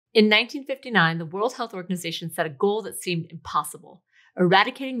In 1959, the World Health Organization set a goal that seemed impossible: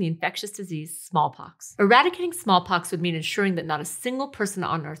 eradicating the infectious disease smallpox. Eradicating smallpox would mean ensuring that not a single person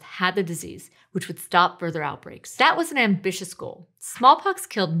on Earth had the disease, which would stop further outbreaks. That was an ambitious goal. Smallpox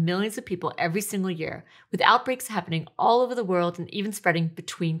killed millions of people every single year, with outbreaks happening all over the world and even spreading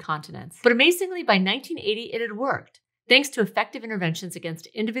between continents. But amazingly, by 1980, it had worked. Thanks to effective interventions against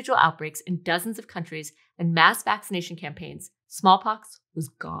individual outbreaks in dozens of countries and mass vaccination campaigns, smallpox was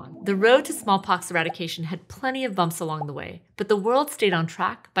gone. The road to smallpox eradication had plenty of bumps along the way, but the world stayed on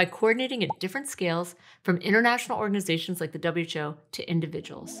track by coordinating at different scales, from international organizations like the WHO to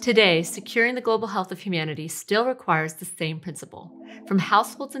individuals. Today, securing the global health of humanity still requires the same principle. From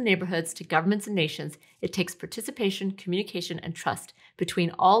households and neighborhoods to governments and nations, it takes participation, communication, and trust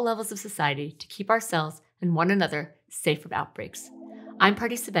between all levels of society to keep ourselves and one another safe from outbreaks. I'm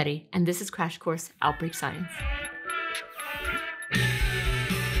Sabeti, and this is Crash Course Outbreak Science.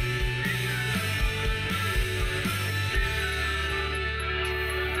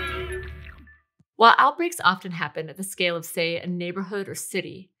 While outbreaks often happen at the scale of, say, a neighborhood or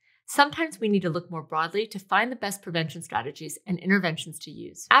city, sometimes we need to look more broadly to find the best prevention strategies and interventions to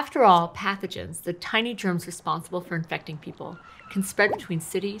use. After all, pathogens, the tiny germs responsible for infecting people, can spread between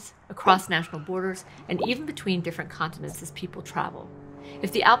cities, across national borders, and even between different continents as people travel.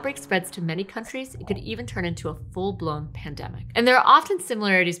 If the outbreak spreads to many countries, it could even turn into a full-blown pandemic. And there are often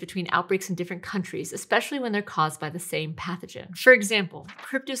similarities between outbreaks in different countries, especially when they're caused by the same pathogen. For example,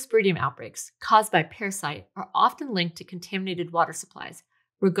 cryptosporidium outbreaks caused by a parasite are often linked to contaminated water supplies,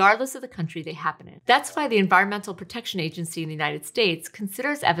 regardless of the country they happen in. That's why the Environmental Protection Agency in the United States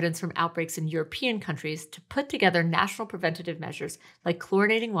considers evidence from outbreaks in European countries to put together national preventative measures like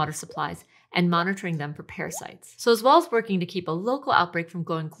chlorinating water supplies and monitoring them for parasites. So as well as working to keep a local outbreak from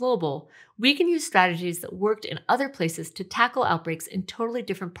going global, we can use strategies that worked in other places to tackle outbreaks in totally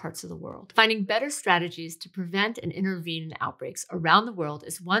different parts of the world. Finding better strategies to prevent and intervene in outbreaks around the world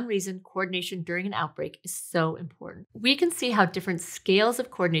is one reason coordination during an outbreak is so important. We can see how different scales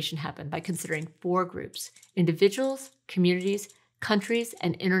of coordination happen by considering 4 groups: individuals, communities, countries,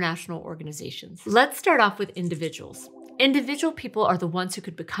 and international organizations. Let's start off with individuals. Individual people are the ones who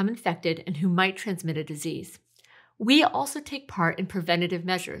could become infected and who might transmit a disease. We also take part in preventative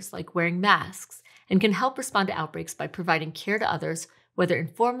measures like wearing masks and can help respond to outbreaks by providing care to others, whether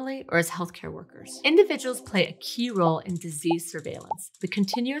informally or as healthcare workers. Individuals play a key role in disease surveillance, the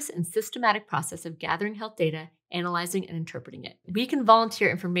continuous and systematic process of gathering health data, analyzing and interpreting it. We can volunteer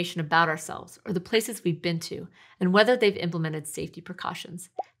information about ourselves or the places we've been to and whether they've implemented safety precautions.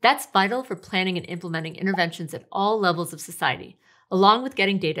 That's vital for planning and implementing interventions at all levels of society, along with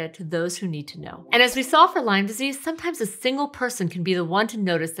getting data to those who need to know. And as we saw for Lyme disease, sometimes a single person can be the one to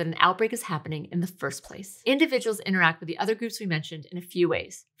notice that an outbreak is happening in the first place. Individuals interact with the other groups we mentioned in a few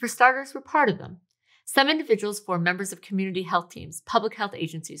ways. For starters, we're part of them. Some individuals form members of community health teams, public health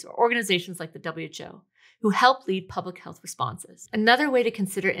agencies, or organizations like the WHO, who help lead public health responses. Another way to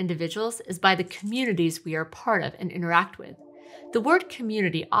consider individuals is by the communities we are part of and interact with. The word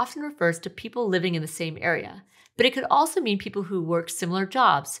community often refers to people living in the same area, but it could also mean people who work similar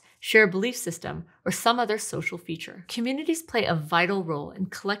jobs, share a belief system, or some other social feature. Communities play a vital role in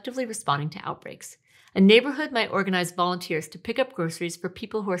collectively responding to outbreaks. A neighborhood might organize volunteers to pick up groceries for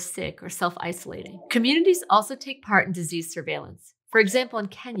people who are sick or self-isolating. Communities also take part in disease surveillance. For example, in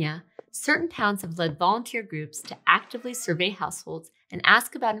Kenya, certain towns have led volunteer groups to actively survey households and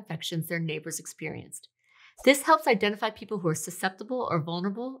ask about infections their neighbors experienced. This helps identify people who are susceptible or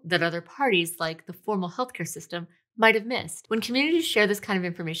vulnerable that other parties, like the formal healthcare system, might have missed. When communities share this kind of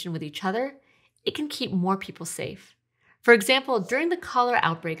information with each other, it can keep more people safe. For example, during the cholera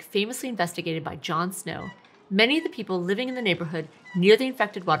outbreak famously investigated by John Snow, many of the people living in the neighborhood near the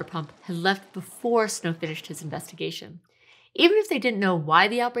infected water pump had left before Snow finished his investigation. Even if they didn't know why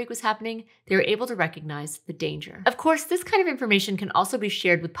the outbreak was happening, they were able to recognize the danger. Of course, this kind of information can also be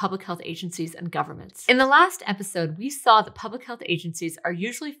shared with public health agencies and governments. In the last episode, we saw that public health agencies are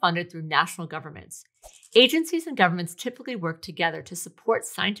usually funded through national governments. Agencies and governments typically work together to support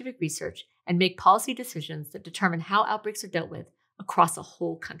scientific research and make policy decisions that determine how outbreaks are dealt with across a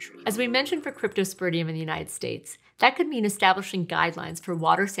whole country. As we mentioned for cryptosporidium in the United States, that could mean establishing guidelines for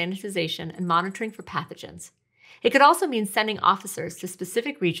water sanitization and monitoring for pathogens. It could also mean sending officers to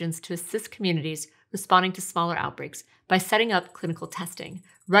specific regions to assist communities responding to smaller outbreaks by setting up clinical testing,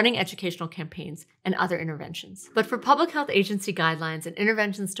 running educational campaigns, and other interventions. But for public health agency guidelines and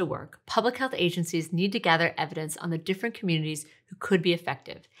interventions to work, public health agencies need to gather evidence on the different communities who could be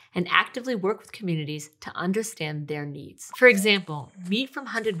effective and actively work with communities to understand their needs. For example, meat from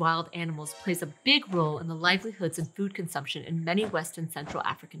hunted wild animals plays a big role in the livelihoods and food consumption in many West and Central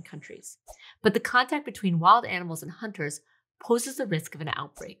African countries. But the contact between wild animals and hunters poses the risk of an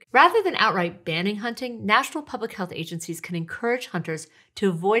outbreak. Rather than outright banning hunting, national public health agencies can encourage hunters to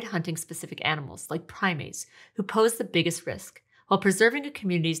avoid hunting specific animals, like primates, who pose the biggest risk, while preserving a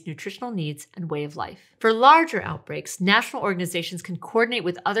community's nutritional needs and way of life. For larger outbreaks, national organizations can coordinate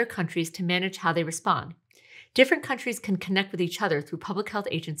with other countries to manage how they respond. Different countries can connect with each other through public health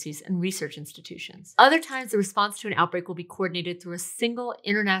agencies and research institutions. Other times, the response to an outbreak will be coordinated through a single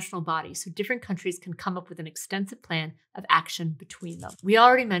international body, so different countries can come up with an extensive plan of action between them. We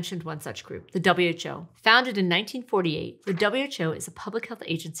already mentioned one such group, the WHO. Founded in 1948, the WHO is a public health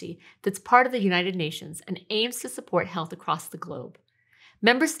agency that's part of the United Nations and aims to support health across the globe.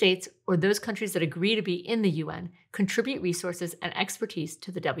 Member states, or those countries that agree to be in the UN, contribute resources and expertise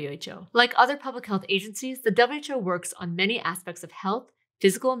to the WHO. Like other public health agencies, the WHO works on many aspects of health,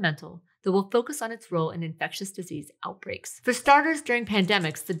 physical and mental, that will focus on its role in infectious disease outbreaks. For starters, during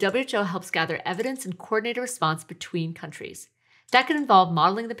pandemics, the WHO helps gather evidence and coordinate a response between countries. That can involve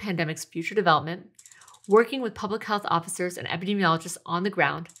modeling the pandemic's future development, working with public health officers and epidemiologists on the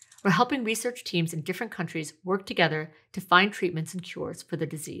ground, or helping research teams in different countries work together to find treatments and cures for the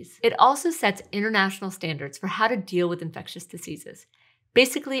disease. It also sets international standards for how to deal with infectious diseases.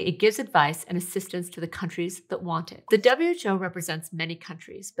 Basically, it gives advice and assistance to the countries that want it. The WHO represents many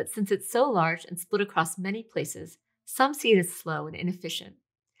countries, but since it's so large and split across many places, some see it as slow and inefficient.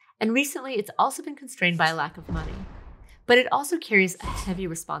 And recently, it's also been constrained by a lack of money. But it also carries a heavy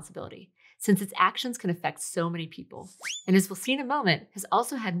responsibility, since its actions can affect so many people, and as we'll see in a moment, has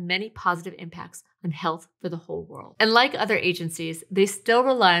also had many positive impacts on health for the whole world. And like other agencies, they still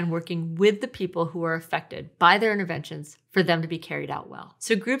rely on working with the people who are affected by their interventions for them to be carried out well.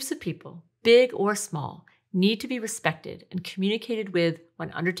 So groups of people, big or small, need to be respected and communicated with when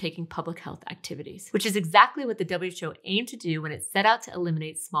undertaking public health activities, which is exactly what the WHO aimed to do when it set out to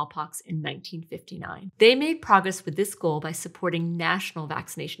eliminate smallpox in 1959. They made progress with this goal by supporting national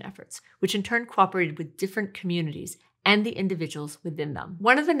vaccination efforts, which in turn cooperated with different communities and the individuals within them.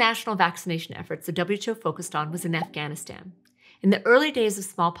 One of the national vaccination efforts the WHO focused on was in Afghanistan. In the early days of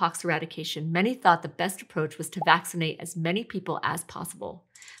smallpox eradication, many thought the best approach was to vaccinate as many people as possible.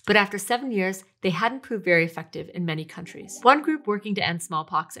 But after 7 years, they hadn't proved very effective in many countries. One group working to end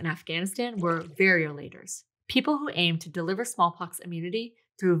smallpox in Afghanistan were variolators, people who aimed to deliver smallpox immunity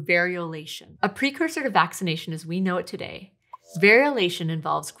through variolation. A precursor to vaccination as we know it today, variolation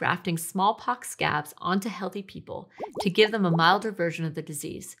involves grafting smallpox scabs onto healthy people to give them a milder version of the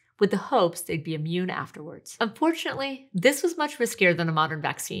disease, with the hopes they'd be immune afterwards. Unfortunately, this was much riskier than a modern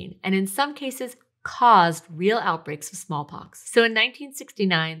vaccine, and in some cases, caused real outbreaks of smallpox. So in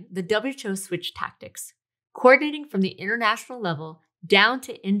 1969, the WHO switched tactics, coordinating from the international level down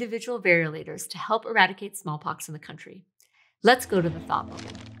to individual variolators to help eradicate smallpox in the country. Let's go to the thought bubble.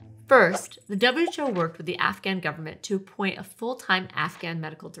 First, the WHO worked with the Afghan government to appoint a full-time Afghan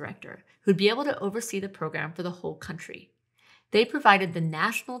medical director who'd be able to oversee the program for the whole country. They provided the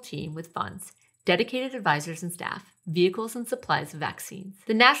national team with funds, dedicated advisors and staff, vehicles and supplies of vaccines.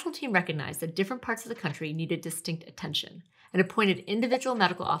 The national team recognized that different parts of the country needed distinct attention and appointed individual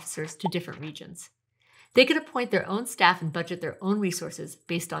medical officers to different regions. They could appoint their own staff and budget their own resources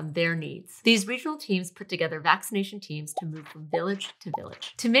based on their needs. These regional teams put together vaccination teams to move from village to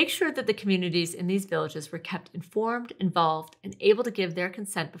village. To make sure that the communities in these villages were kept informed, involved, and able to give their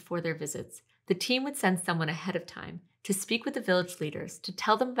consent before their visits, the team would send someone ahead of time to speak with the village leaders to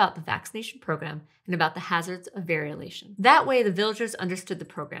tell them about the vaccination program and about the hazards of variolation. That way, the villagers understood the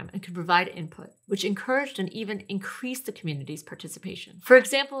program and could provide input, which encouraged and even increased the community's participation. For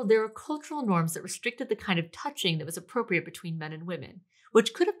example, there were cultural norms that restricted the kind of touching that was appropriate between men and women,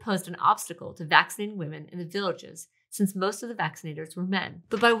 which could have posed an obstacle to vaccinating women in the villages, since most of the vaccinators were men.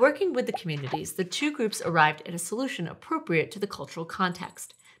 But by working with the communities, the two groups arrived at a solution appropriate to the cultural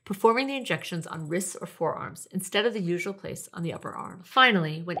context, performing the injections on wrists or forearms instead of the usual place on the upper arm.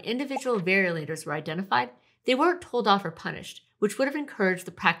 Finally, when individual variolators were identified, they weren't told off or punished, which would have encouraged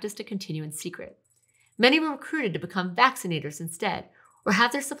the practice to continue in secret. Many were recruited to become vaccinators instead, or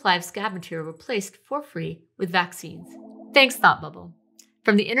have their supply of scab material replaced for free with vaccines. Thanks, Thought Bubble.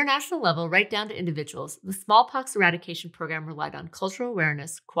 From the international level right down to individuals, the smallpox eradication program relied on cultural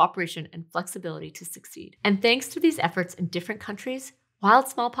awareness, cooperation, and flexibility to succeed. And thanks to these efforts in different countries, Wild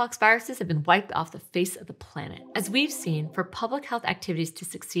smallpox viruses have been wiped off the face of the planet. As we've seen, for public health activities to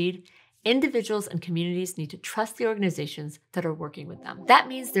succeed, individuals and communities need to trust the organizations that are working with them. That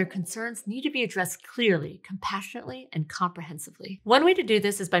means their concerns need to be addressed clearly, compassionately, and comprehensively. One way to do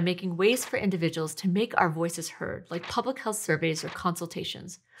this is by making ways for individuals to make our voices heard, like public health surveys or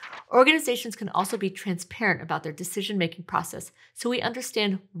consultations. Organizations can also be transparent about their decision-making process so we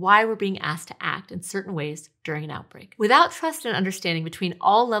understand why we're being asked to act in certain ways during an outbreak. Without trust and understanding between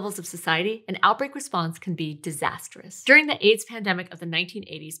all levels of society, an outbreak response can be disastrous. During the AIDS pandemic of the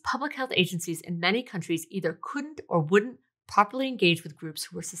 1980s, public health agencies in many countries either couldn't or wouldn't properly engage with groups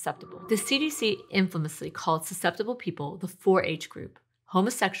who were susceptible. The CDC infamously called susceptible people the 4H group: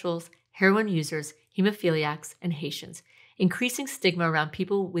 homosexuals, heroin users, hemophiliacs, and Haitians, increasing stigma around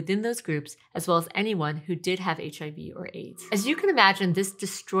people within those groups, as well as anyone who did have HIV or AIDS. As you can imagine, this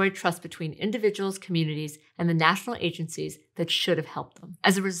destroyed trust between individuals, communities, and the national agencies that should have helped them.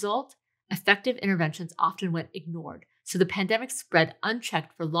 As a result, effective interventions often went ignored, so the pandemic spread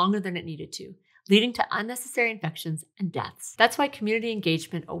unchecked for longer than it needed to, leading to unnecessary infections and deaths. That's why community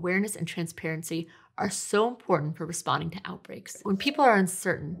engagement, awareness, and transparency are so important for responding to outbreaks. When people are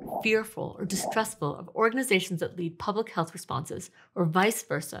uncertain, fearful, or distrustful of organizations that lead public health responses, or vice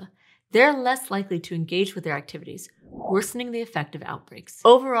versa, they're less likely to engage with their activities, worsening the effect of outbreaks.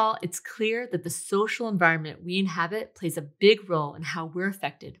 Overall, it's clear that the social environment we inhabit plays a big role in how we're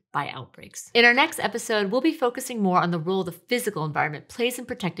affected by outbreaks. In our next episode, we'll be focusing more on the role the physical environment plays in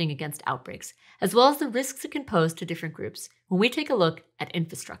protecting against outbreaks, as well as the risks it can pose to different groups when we take a look at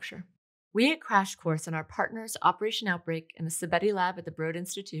infrastructure. We at Crash Course and our partners, Operation Outbreak and the Sabeti Lab at the Broad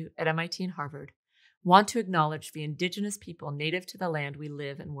Institute at MIT and Harvard, want to acknowledge the indigenous people native to the land we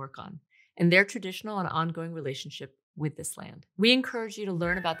live and work on, and their traditional and ongoing relationship with this land. We encourage you to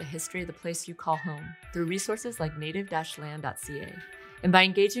learn about the history of the place you call home through resources like native-land.ca, and by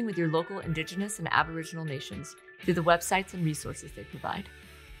engaging with your local indigenous and Aboriginal nations through the websites and resources they provide.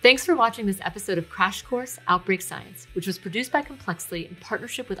 Thanks for watching this episode of Crash Course Outbreak Science, which was produced by Complexly in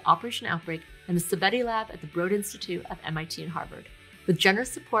partnership with Operation Outbreak and the Sabeti Lab at the Broad Institute of MIT and Harvard, with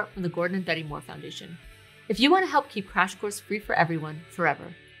generous support from the Gordon and Betty Moore Foundation. If you want to help keep Crash Course free for everyone,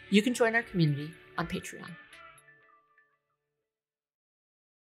 forever, you can join our community on Patreon.